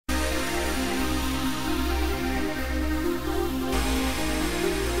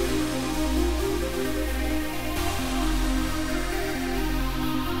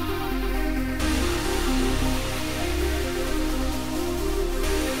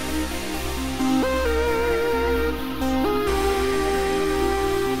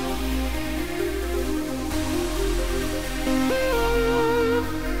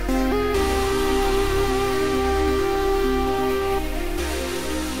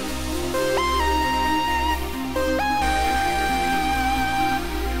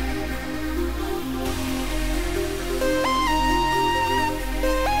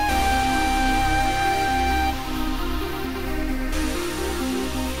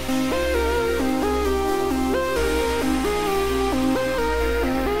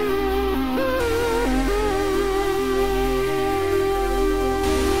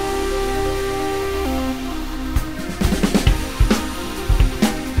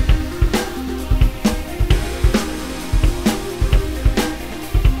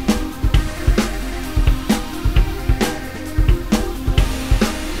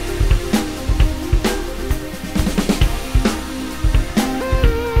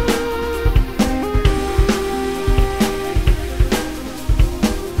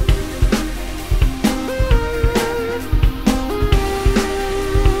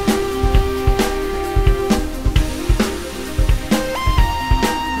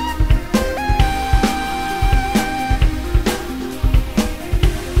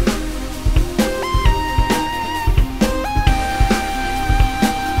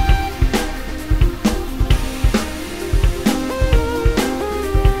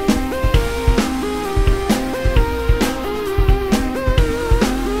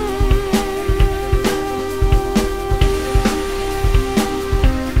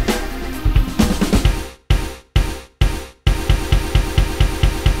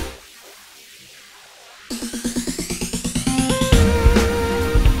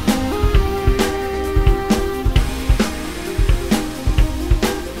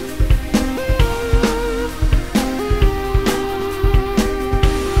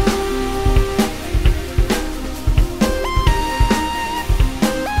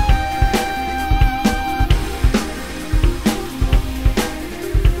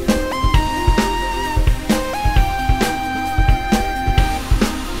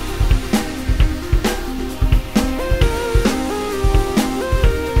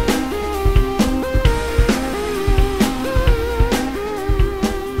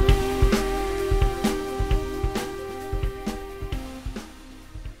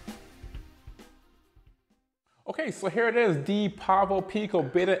Okay, so here it is, the Pavo Pico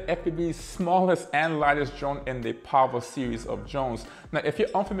Beta FPV's smallest and lightest drone in the Pavo series of drones. Now, if you're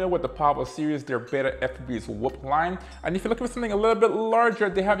unfamiliar with the Pavo series, their Beta FPV's whoop line, and if you're looking for something a little bit larger,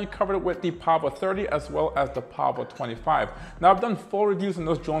 they have you covered with the Pavo 30 as well as the Pavo 25. Now, I've done full reviews on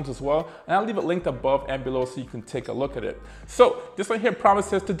those drones as well, and I'll leave it linked above and below so you can take a look at it. So, this one here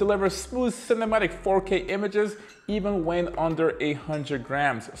promises to deliver smooth cinematic 4K images, even when under 100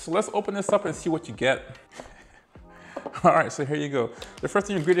 grams. So let's open this up and see what you get. All right, so here you go. The first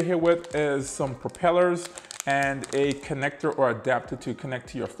thing you're greeted here with is some propellers and a connector or adapter to connect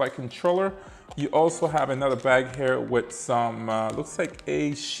to your flight controller. You also have another bag here with some, looks like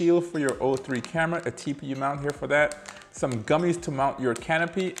a shield for your O3 camera, a TPU mount here for that, some gummies to mount your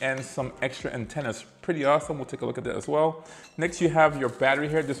canopy, and some extra antennas. Pretty awesome, we'll take a look at that as well. Next you have your battery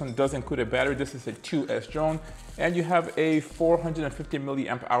here. This one does include a battery. This is a 2S drone, and you have a 450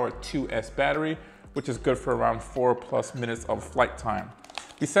 milliamp hour 2S battery, which is good for around 4+ minutes of flight time.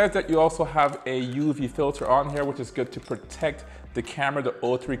 Besides that, you also have a UV filter on here, which is good to protect the camera, the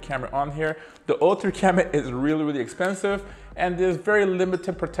O3 camera on here. The O3 camera is really expensive, and there's very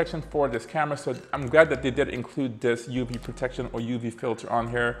limited protection for this camera, so I'm glad that they did include this UV protection or UV filter on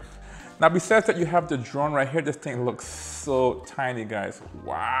here. Now, besides that, you have the drone right here. This thing looks so tiny, guys.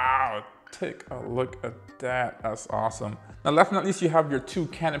 Wow, take a look at that. That's awesome. Now, last but not least, you have your two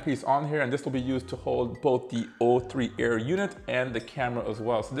canopies on here, and this will be used to hold both the O3 air unit and the camera as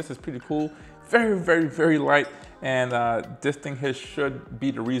well. So this is pretty cool. Very light, and this thing here should be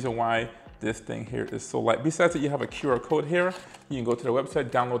the reason why this thing here is so light. Besides that, you have a QR code here. You can go to the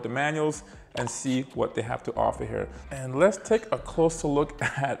website, download the manuals, and see what they have to offer here. And let's take a closer look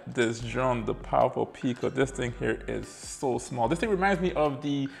at this drone, the Pavo Pico. This thing here is so small. This thing reminds me of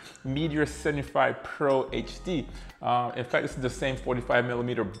the Meteor 75 Pro HD. In fact, this is the same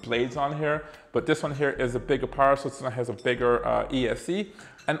 45mm blades on here, but this one here is a bigger power, so this one has a bigger ESC,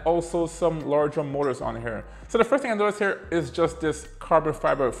 and also some larger motors on here. So the first thing I noticed here is just this carbon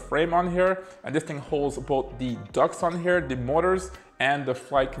fiber frame on here, and this thing holds both the ducts on here, the motors, and the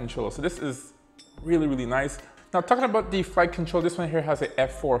flight controller. So this is really nice. Now, talking about the flight control, this one here has a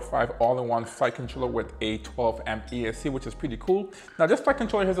F45 all-in-one flight controller with a 12 amp ESC, which is pretty cool. Now, this flight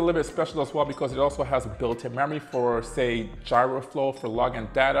controller here is a little bit special as well because it also has built-in memory for, say, gyro flow, for logging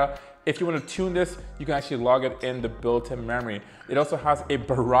data. If you want to tune this, you can actually log it in the built-in memory. It also has a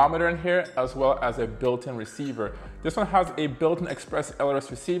barometer in here as well as a built-in receiver. This one has a built-in Express LRS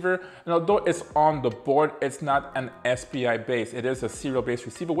receiver, and although it's on the board, it's not an SPI base. It is a serial-based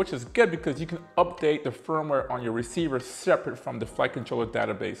receiver, which is good because you can update the firmware on your receiver separate from the flight controller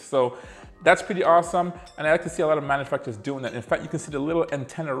database. So that's pretty awesome, and I like to see a lot of manufacturers doing that. In fact, you can see the little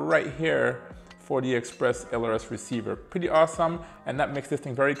antenna right here for the Express LRS receiver. Pretty awesome, and that makes this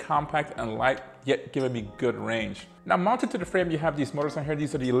thing very compact and light, yet giving me good range. Now mounted to the frame, you have these motors on here.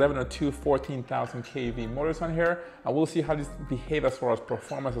 These are the 1102 14,000 kV motors on here, and we'll see how these behave as far as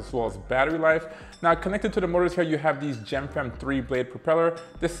performance as well as battery life. Now connected to the motors here, you have these GemFem 3-blade propeller.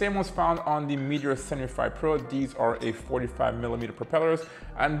 The same one's found on the Meteor 75 Pro. These are a 45mm propellers,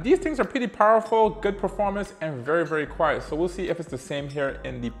 and these things are pretty powerful, good performance, and very, very quiet. So we'll see if it's the same here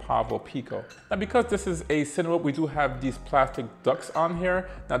in the Pavo Pico. Now because this is a Cinerope, we do have these plastic ducts on here.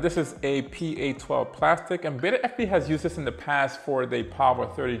 Now this is a PA12 plastic, and Beta FB has used this in the past for the Pavo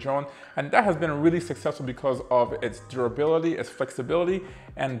 30 drone, and that has been really successful because of its durability, its flexibility,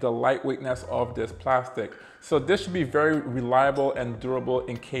 and the lightweightness of this plastic. So this should be very reliable and durable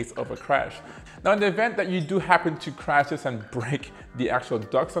in case of a crash. Now in the event that you do happen to crash this and break the actual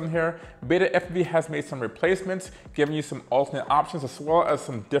ducts on here, Beta FB has made some replacements, giving you some alternate options as well as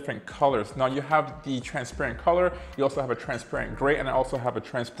some different colors. Now you have the transparent color, you also have a transparent gray, and I also have a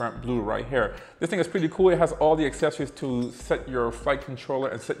transparent blue right here. This thing is pretty cool. It has all the accessories to set your flight controller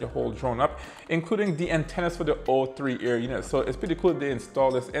and set your whole drone up, including the antennas for the O3 air unit. So it's pretty cool that they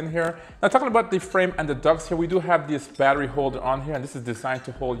install this in here. Now talking about the frame and the ducts here, we do have this battery holder on here, and this is designed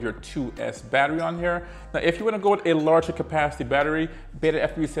to hold your 2S battery on here. Now if you want to go with a larger capacity battery,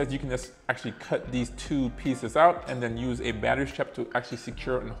 Beta FB says you can just actually cut these two pieces out and then use a battery strap to actually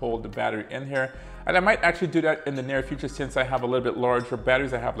secure and hold the battery in here. And I might actually do that in the near future since I have a little bit larger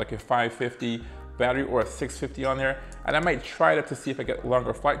batteries. I have like a 550 battery or a 650 on there, and I might try that to see if I get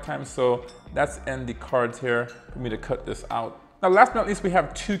longer flight time. So that's in the cards here for me to cut this out. Now last but not least, we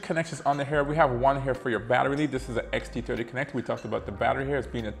have two connections on the here. We have one here for your battery lead. This is an XT30 connector. We talked about the battery here as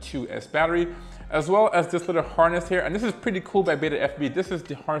being a 2S battery, as well as this little harness here. And this is pretty cool by Beta FB. This is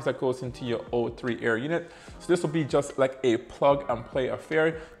the harness that goes into your O3 air unit. So this will be just like a plug and play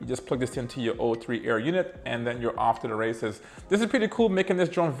affair. You just plug this into your O3 air unit and then you're off to the races. This is pretty cool, making this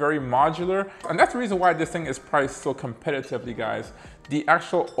drone very modular. And that's the reason why this thing is priced so competitively, guys. The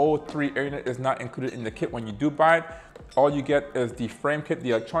actual O3 air unit is not included in the kit when you do buy it. All you get is the frame kit, the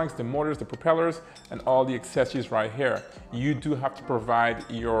electronics, the motors, the propellers, and all the accessories right here. You do have to provide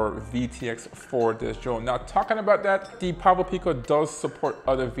your VTX for this drone. Now, talking about that, the Pavo Pico does support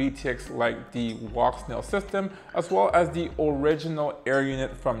other VTX like the Walk Snail system, as well as the original air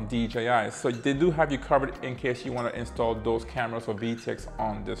unit from DJI. So they do have you covered in case you want to install those cameras or VTX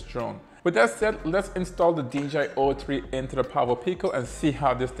on this drone. With that said, let's install the DJI O3 into the Pavo Pico and see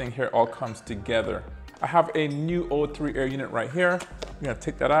how this thing here all comes together. I have a new O3 air unit right here. I'm gonna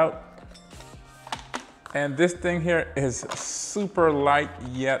take that out. And this thing here is super light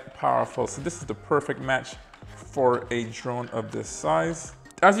yet powerful. So this is the perfect match for a drone of this size.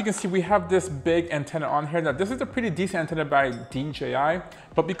 As you can see, we have this big antenna on here. Now this is a pretty decent antenna by DJI,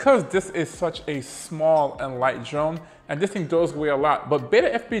 but because this is such a small and light drone, and this thing does weigh a lot, but Beta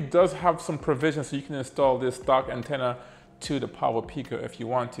FB does have some provisions so you can install this stock antenna to the Pavo Pico if you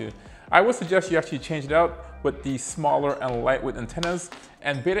want to. I would suggest you actually change it out with the smaller and lightweight antennas,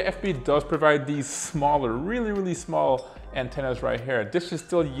 and Beta FB does provide these smaller, really small antennas right here. This should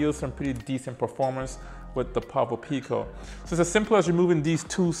still yield some pretty decent performance with the Pavo Pico. So it's as simple as removing these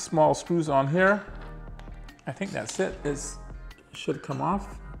two small screws on here. I think that's it. It should come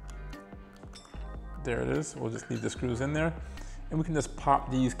off. There it is. We'll just leave the screws in there. And we can just pop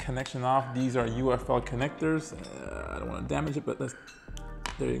these connections off. These are UFL connectors. I don't want to damage it, but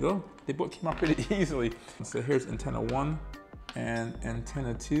there you go. They both came out pretty easily. So here's antenna 1 and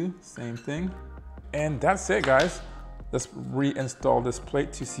antenna 2, same thing. And that's it, guys. Let's reinstall this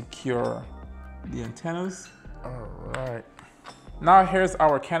plate to secure the antennas. All right. Now here's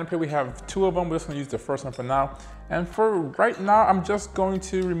our canopy. We have two of them. We're just gonna use the first one for now. And for right now, I'm just going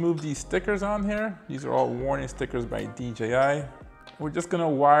to remove these stickers on here. These are all warning stickers by DJI. We're just gonna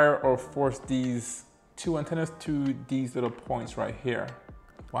wire or force these two antennas to these little points right here.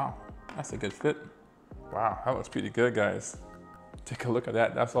 Wow, that's a good fit. Wow, that looks pretty good, guys. Take a look at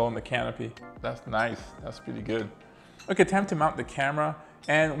that. That's all in the canopy. That's nice. That's pretty good. Okay, time to mount the camera.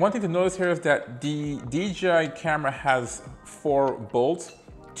 And one thing to notice here is that the DJI camera has 4 bolts,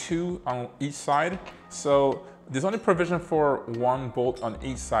 2 on each side. So there's only provision for 1 bolt on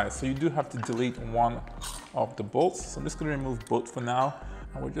each side. So you do have to delete one of the bolts. So I'm just gonna remove both for now.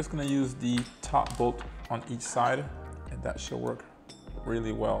 And we're just gonna use the top bolt on each side, and that should work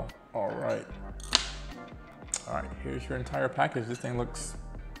really well. All right, here's your entire package. This thing looks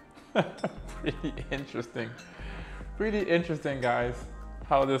pretty interesting. Pretty interesting, guys,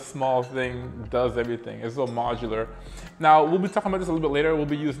 how this small thing does everything. It's so modular. Now, we'll be talking about this a little bit later. We'll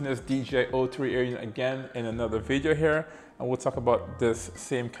be using this DJI O3 air unit again in another video here. and we'll talk about this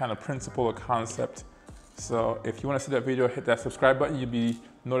same kind of principle or concept. So if you want to see that video, hit that subscribe button. You'll be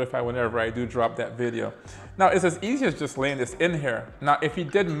notified whenever I do drop that video. Now, it's as easy as just laying this in here. Now, if you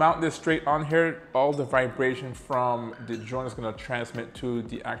did mount this straight on here, all the vibration from the drone is going to transmit to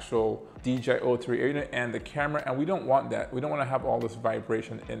the actual DJI-03 Air unit and the camera, and we don't want that. We don't want to have all this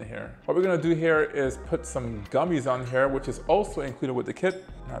vibration in here. What we're going to do here is put some gummies on here, which is also included with the kit.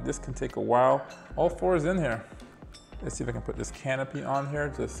 Now, this can take a while. All four is in here. Let's see if I can put this canopy on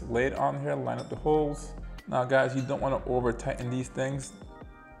here. Just lay it on here, line up the holes. Now, guys, you don't want to over tighten these things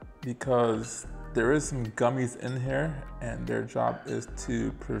because there is some gummies in here and their job is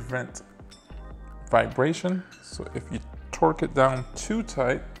to prevent vibration. So if you torque it down too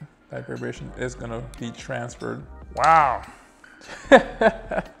tight, that vibration is going to be transferred. Wow.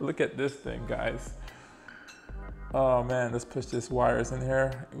 Look at this thing, guys. Oh man, let's push these wires in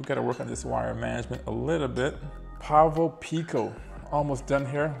here. We got to work on this wire management a little bit. Pavo Pico. Almost done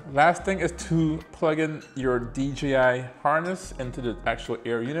here. Last thing is to plug in your DJI harness into the actual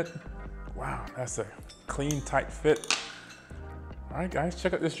Air unit. Wow, that's a clean, tight fit. All right, guys,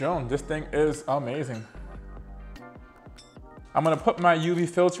 check out this drone. This thing is amazing. I'm gonna put my UV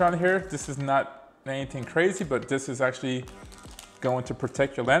filter on here. This is not anything crazy, but this is actually going to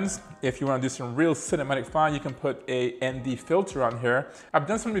protect your lens. If you want to do some real cinematic flying, you can put a ND filter on here. I've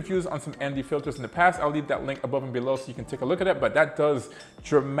done some reviews on some ND filters in the past. I'll leave that link above and below so you can take a look at it, but that does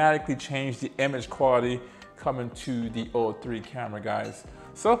dramatically change the image quality coming to the 03 camera, guys.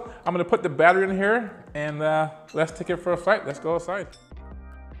 So I'm gonna put the battery in here and let's take it for a flight. Let's go outside.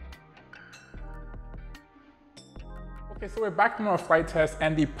 Okay, so we're back from our flight test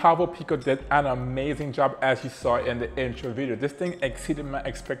and the Pavo Pico did an amazing job as you saw in the intro video. This thing exceeded my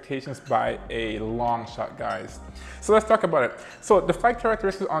expectations by a long shot, guys. So let's talk about it. So the flight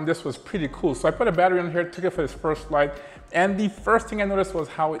characteristics on this was pretty cool. So I put a battery on here, took it for this first flight, and the first thing I noticed was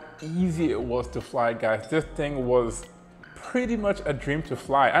how easy it was to fly, guys. This thing was pretty much a dream to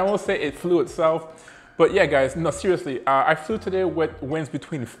fly. I won't say it flew itself, but yeah, guys, no, seriously, I flew today with winds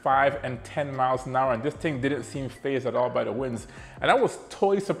between 5 and 10 miles an hour, and this thing didn't seem phased at all by the winds. And I was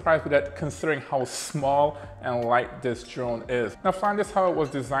totally surprised with that, considering how small and light this drone is. Now, flying this how it was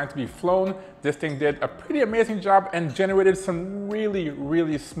designed to be flown, this thing did a pretty amazing job and generated some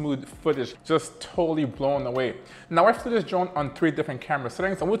really smooth footage, just totally blown away. Now, I flew this drone on 3 different camera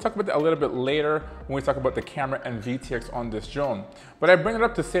settings, and we'll talk about that a little bit later when we talk about the camera and VTX on this drone. But I bring it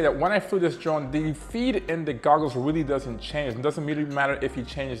up to say that when I flew this drone, the feed in the goggles really doesn't change. It doesn't really matter if you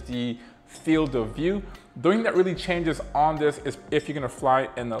change the field of view. The only thing that really changes on this is if you're gonna fly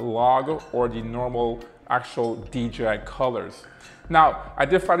in the log or the normal actual DJI colors. Now, I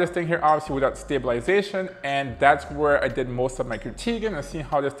did fly this thing here obviously without stabilization, and that's where I did most of my critiquing and seeing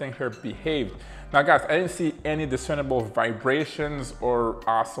how this thing here behaved. Now guys, I didn't see any discernible vibrations or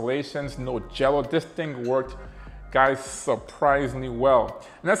oscillations, no jello. This thing worked, guys, surprisingly well.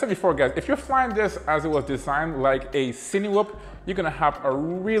 And as I said before, guys, if you're flying this as it was designed like a Cinewhoop, you're gonna have a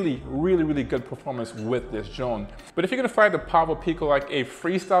really good performance with this drone. But if you're gonna fly the Pavo Pico like a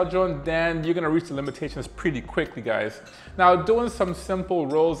freestyle drone, then you're gonna reach the limitations pretty quickly, guys. Now, doing some simple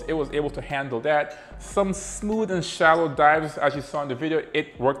rolls, it was able to handle that. Some smooth and shallow dives, as you saw in the video,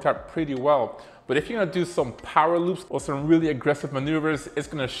 it worked out pretty well. But if you're gonna do some power loops or some really aggressive maneuvers, it's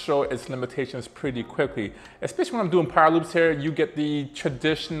gonna show its limitations pretty quickly. Especially when I'm doing power loops here, you get the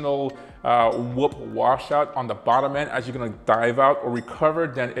traditional whoop washout on the bottom end. As you're gonna dive out or recover,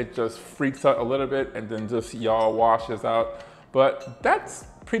 then it just freaks out a little bit and then just yaw washes out. But that's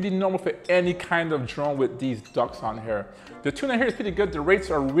pretty normal for any kind of drone with these ducks on here. The tuner here is pretty good. The rates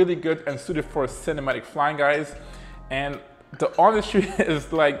are really good and suited for cinematic flying, guys. And the honest truth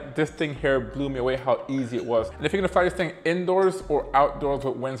is, like, this thing here blew me away how easy it was. And if you're gonna fly this thing indoors or outdoors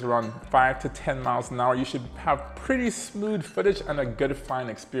with winds around 5 to 10 miles an hour, you should have pretty smooth footage and a good flying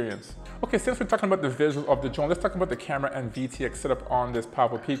experience. Okay, since we're talking about the visuals of the drone, let's talk about the camera and VTX setup on this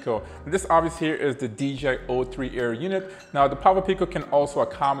Pavo Pico. This obviously here is the DJI-03 Air unit. Now, the Pavo Pico can also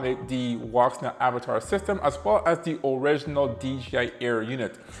accommodate the Walksnail avatar system as well as the original DJI Air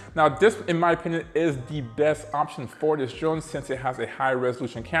unit. Now, this, in my opinion, is the best option for this drone since it has a high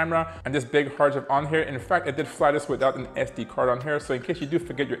resolution camera and this big hard drive on here. In fact, I did fly this without an SD card on here, so in case you do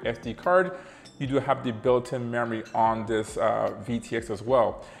forget your SD card, you do have the built-in memory on this VTX as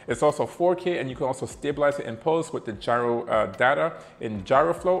well. It's also 4K, and you can also stabilize it in post with the gyro data in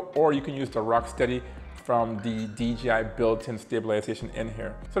GyroFlow, or you can use the Rocksteady from the DJI built-in stabilization in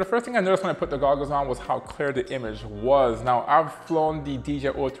here. So the first thing I noticed when I put the goggles on was how clear the image was. Now, I've flown the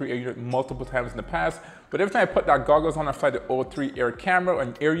DJI O3 Air unit multiple times in the past, but every time I put that goggles on, I fly the O3 Air camera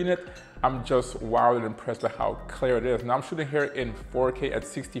and Air unit, I'm just wowed and impressed by how clear it is. Now I'm shooting here in 4K at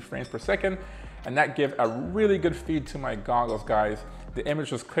 60 frames per second, and that gives a really good feed to my goggles, guys. The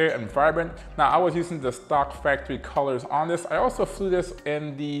image was clear and vibrant. Now I was using the stock factory colors on this. I also flew this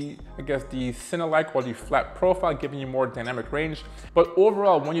in the, I guess, the Cine-like or the flat profile, giving you more dynamic range. But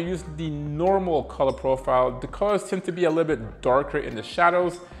overall, when you use the normal color profile, the colors tend to be a little bit darker in the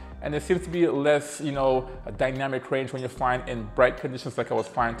shadows, and there seems to be less, a dynamic range when you're flying in bright conditions like I was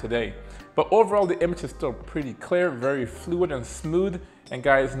flying today. But overall, the image is still pretty clear, very fluid and smooth. And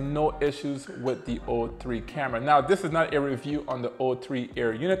guys, no issues with the O3 camera. Now, this is not a review on the O3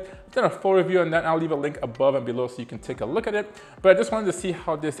 Air unit. I've done a full review on that, and I'll leave a link above and below so you can take a look at it. But I just wanted to see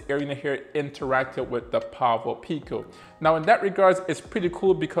how this Air unit here interacted with the Pavo Pico. Now, in that regards, it's pretty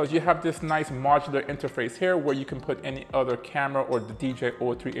cool because you have this nice modular interface here where you can put any other camera or the DJI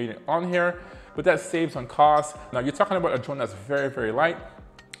O3 Air unit on here, but that saves on cost. Now, you're talking about a drone that's very, very light.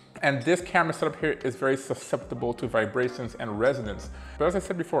 And this camera setup here is very susceptible to vibrations and resonance. But as I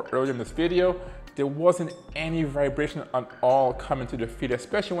said before earlier in this video, there wasn't any vibration at all coming to the feed,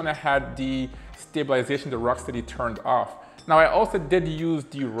 especially when I had the stabilization, the Rocksteady turned off. Now I also did use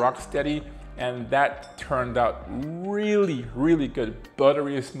the Rocksteady, and that turned out really, really good,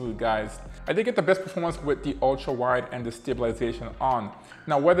 buttery smooth, guys. I did get the best performance with the ultra wide and the stabilization on.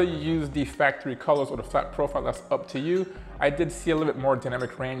 Now, whether you use the factory colors or the flat profile, that's up to you. I did see a little bit more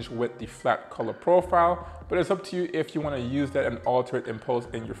dynamic range with the flat color profile, but it's up to you if you want to use that and alter it in post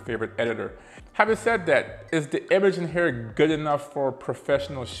in your favorite editor. Having said that, is the image in here good enough for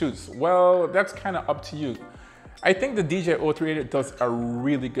professional shoots? Well, that's kind of up to you. I think the DJI O3 does a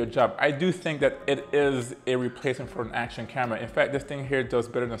really good job. I do think that it is a replacement for an action camera. In fact, this thing here does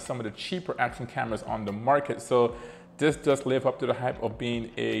better than some of the cheaper action cameras on the market. So this does live up to the hype of being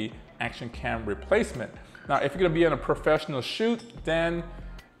a action cam replacement. Now, if you're gonna be on a professional shoot, then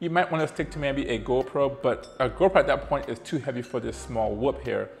you might wanna stick to maybe a GoPro, but a GoPro at that point is too heavy for this small whoop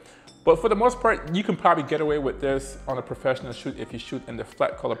here. But for the most part, you can probably get away with this on a professional shoot if you shoot in the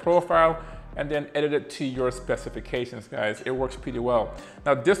flat color profile and then edit it to your specifications, guys. It works pretty well.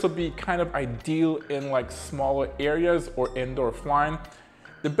 Now, this will be kind of ideal in like smaller areas or indoor flying.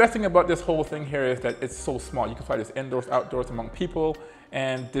 The best thing about this whole thing here is that it's so small. You can fly this indoors, outdoors, among people,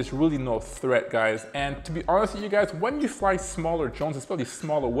 and there's really no threat, guys. And to be honest with you guys, when you fly smaller drones, especially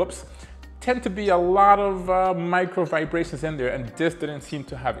smaller whoops, tend to be a lot of micro vibrations in there, and this didn't seem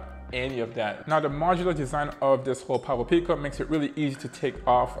to have any of that. Now, the modular design of this whole Pavo Pico makes it really easy to take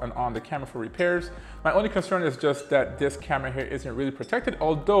off and on the camera for repairs. My only concern is just that this camera here isn't really protected,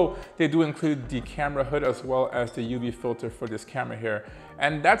 although they do include the camera hood as well as the UV filter for this camera here.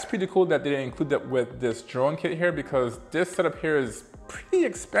 And that's pretty cool that they include that with this drone kit here, because this setup here is pretty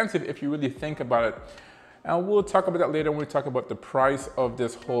expensive if you really think about it. And we'll talk about that later when we talk about the price of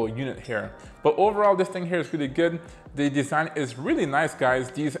this whole unit here. But overall, this thing here is really good. The design is really nice, guys.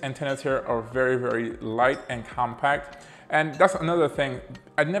 These antennas here are very, very light and compact. And that's another thing.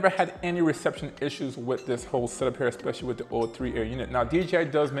 I never had any reception issues with this whole setup here, especially with the O3 Air unit. Now, DJI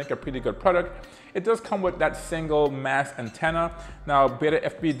does make a pretty good product. It does come with that single mass antenna. Now, Beta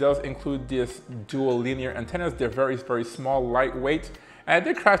FB does include this dual linear antennas. They're very, very small, lightweight. And I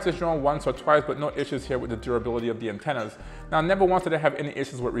did crash this drone once or twice, but no issues here with the durability of the antennas. Now, I never once did I have any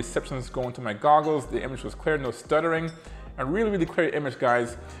issues with receptions going to my goggles. The image was clear, no stuttering, and really, really clear image,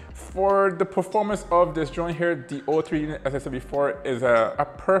 guys. For the performance of this drone here, the O3 unit, as I said before, is a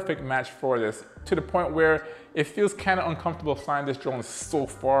perfect match for this, to the point where it feels kind of uncomfortable flying this drone so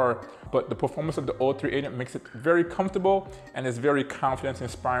far, but the performance of the O3 unit makes it very comfortable and is very confidence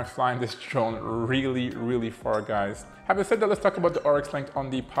inspiring flying this drone really, really far, guys. Having said that, let's talk about the RX length on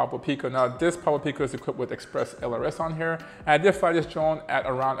the Pavo Pico. Now, this Pavo Pico is equipped with Express LRS on here. And I did fly this drone at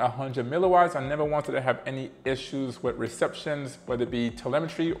around 100 milliwatts. I never wanted to have any issues with receptions, whether it be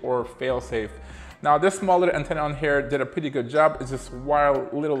telemetry or failsafe. Now, this small little antenna on here did a pretty good job. It's this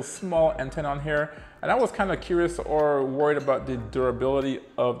wild little small antenna on here. And I was kind of curious or worried about the durability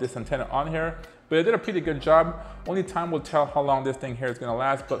of this antenna on here, but it did a pretty good job. Only time will tell how long this thing here is gonna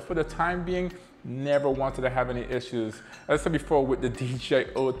last, but for the time being, never wanted to have any issues. As I said before with the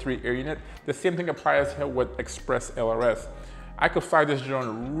DJI O3 Air unit, the same thing applies here with Express LRS. I could fly this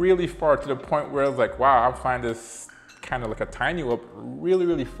drone really far to the point where it's like, wow, I'm flying this kind of like a tiny whoop really,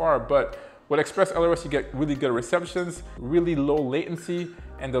 really far, but with Express LRS, you get really good receptions, really low latency,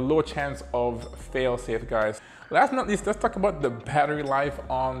 and the low chance of fail-safe, guys. Last but not least, let's talk about the battery life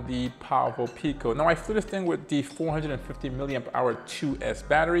on the Pavo Pico. Now, I flew this thing with the 450 milliamp hour 2S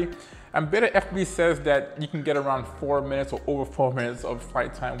battery, and Beta FPV says that you can get around 4 minutes or over 4 minutes of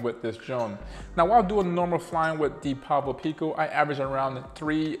flight time with this drone. Now, while doing normal flying with the Pavo Pico, I averaged around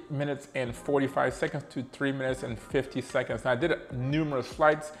 3 minutes and 45 seconds to 3 minutes and 50 seconds. Now, I did numerous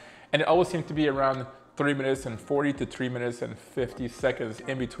flights, and it always seemed to be around 3 minutes and 40 to 3 minutes and 50 seconds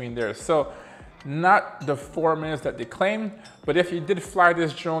in between there. So, not the 4 minutes that they claim, but if you did fly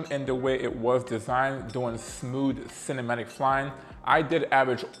this drone in the way it was designed, doing smooth cinematic flying, I did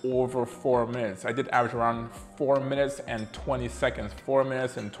average over 4 minutes. I did average around 4 minutes and 20 seconds, 4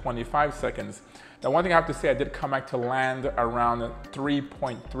 minutes and 25 seconds. Now, one thing I have to say, I did come back to land around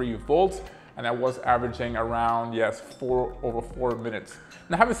 3.3 volts, and I was averaging around, yes, over 4 minutes.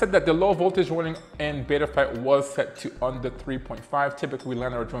 Now, having said that, the low voltage warning in beta flight was set to under 3.5. Typically, we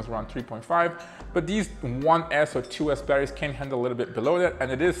land our drones around 3.5, but these 1S or 2S batteries can handle a little bit below that, and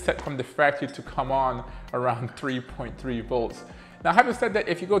it is set from the factory to come on around 3.3 volts. Now, having said that,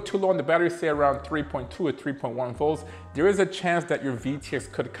 if you go too low on the battery, say around 3.2 or 3.1 volts, there is a chance that your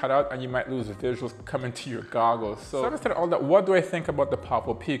VTX could cut out and you might lose visuals coming to your goggles. So having said all that, what do I think about the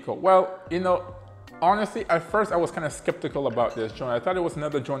Pavo Pico? Well, you know, honestly, at first I was kind of skeptical about this drone. I thought it was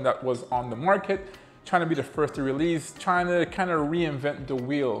another drone that was on the market, trying to be the first to release, trying to kind of reinvent the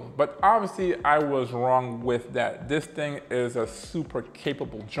wheel. But obviously I was wrong with that. This thing is a super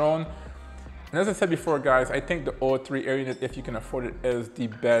capable drone. And as I said before, guys, I think the O3 air unit, if you can afford it, is the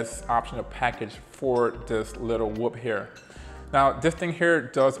best optional package for this little whoop here. Now, this thing here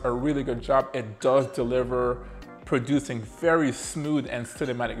does a really good job. It does deliver producing very smooth and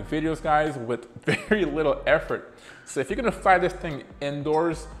cinematic videos, guys, with very little effort. So if you're gonna fly this thing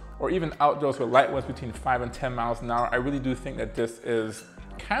indoors or even outdoors with light winds between 5 and 10 miles an hour, I really do think that this is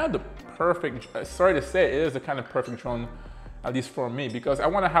kind of the perfect, sorry to say, it is the kind of perfect drone, at least for me, because I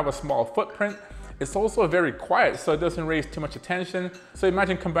want to have a small footprint. It's also very quiet, so it doesn't raise too much attention. So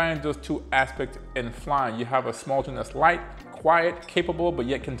imagine combining those two aspects in flying. You have a small drone that's light, quiet, capable, but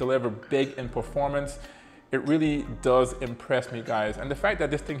yet can deliver big in performance. It really does impress me, guys. And the fact that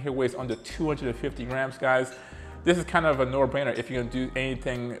this thing here weighs under 250 grams, guys, this is kind of a no-brainer. If you're gonna do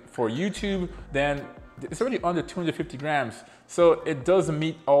anything for YouTube, then it's already under 250 grams. So it does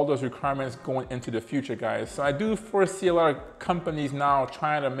meet all those requirements going into the future, guys. So I do foresee a lot of companies now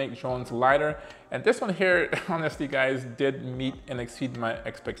trying to make drones lighter. And this one here, honestly, guys, did meet and exceed my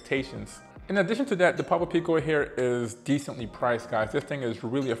expectations. In addition to that, the Pavo Pico here is decently priced, guys. This thing is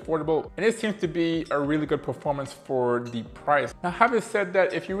really affordable, and it seems to be a really good performance for the price. Now, having said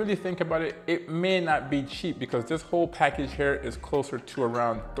that, if you really think about it, it may not be cheap because this whole package here is closer to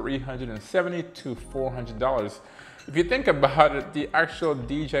around $370 to $400. If you think about it, the actual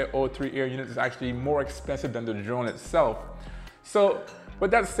DJI O3 Air unit is actually more expensive than the drone itself. So, with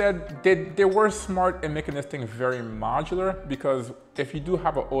that said, they were smart in making this thing very modular, because if you do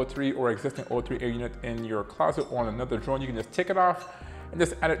have an O3 or existing O3 Air unit in your closet or on another drone, you can just take it off and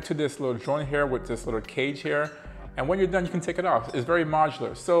just add it to this little drone here with this little cage here. And when you're done, you can take it off. It's very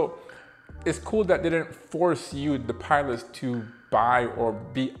modular. So it's cool that they didn't force you, the pilots, to buy or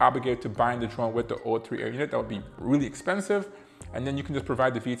be obligated to buying the drone with the O3 Air unit. That would be really expensive. And then you can just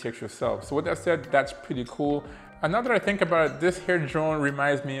provide the VTX yourself. So with that said, that's pretty cool. And now that I think about it, this here drone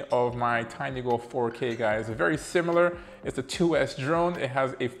reminds me of my TinyGo 4K, guys. It's very similar. It's a 2S drone. It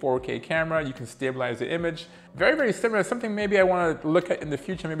has a 4K camera. You can stabilize the image. Very, very similar. Something maybe I want to look at in the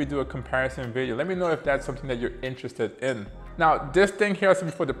future, maybe do a comparison video. Let me know if that's something that you're interested in. Now, this thing here, I said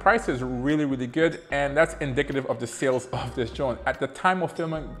before, the price is really, really good, and that's indicative of the sales of this drone. At the time of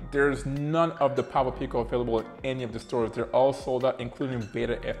filming, there's none of the Pavo Pico available in any of the stores. They're all sold out, including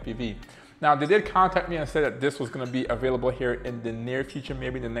Beta FPV. Now, they did contact me and said that this was gonna be available here in the near future,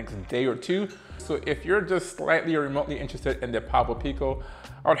 maybe the next day or two. So if you're just slightly or remotely interested in the Pavo Pico,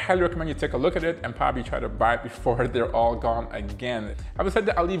 I would highly recommend you take a look at it and probably try to buy it before they're all gone again. Having said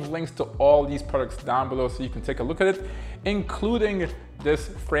that, I'll leave links to all these products down below so you can take a look at it, including this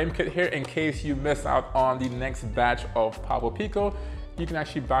frame kit here in case you miss out on the next batch of Pavo Pico. You can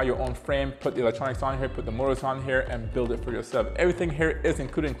actually buy your own frame, put the electronics on here, put the motors on here, and build it for yourself. Everything here is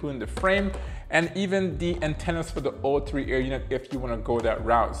included, including the frame and even the antennas for the O3 Air unit if you want to go that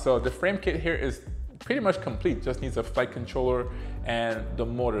route. So the frame kit here is pretty much complete, just needs a flight controller and the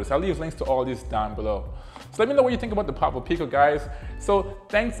motors. I'll leave links to all these down below. So let me know what you think about the Pavo Pico, guys. So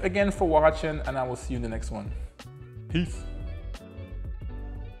thanks again for watching, and I will see you in the next one. Peace.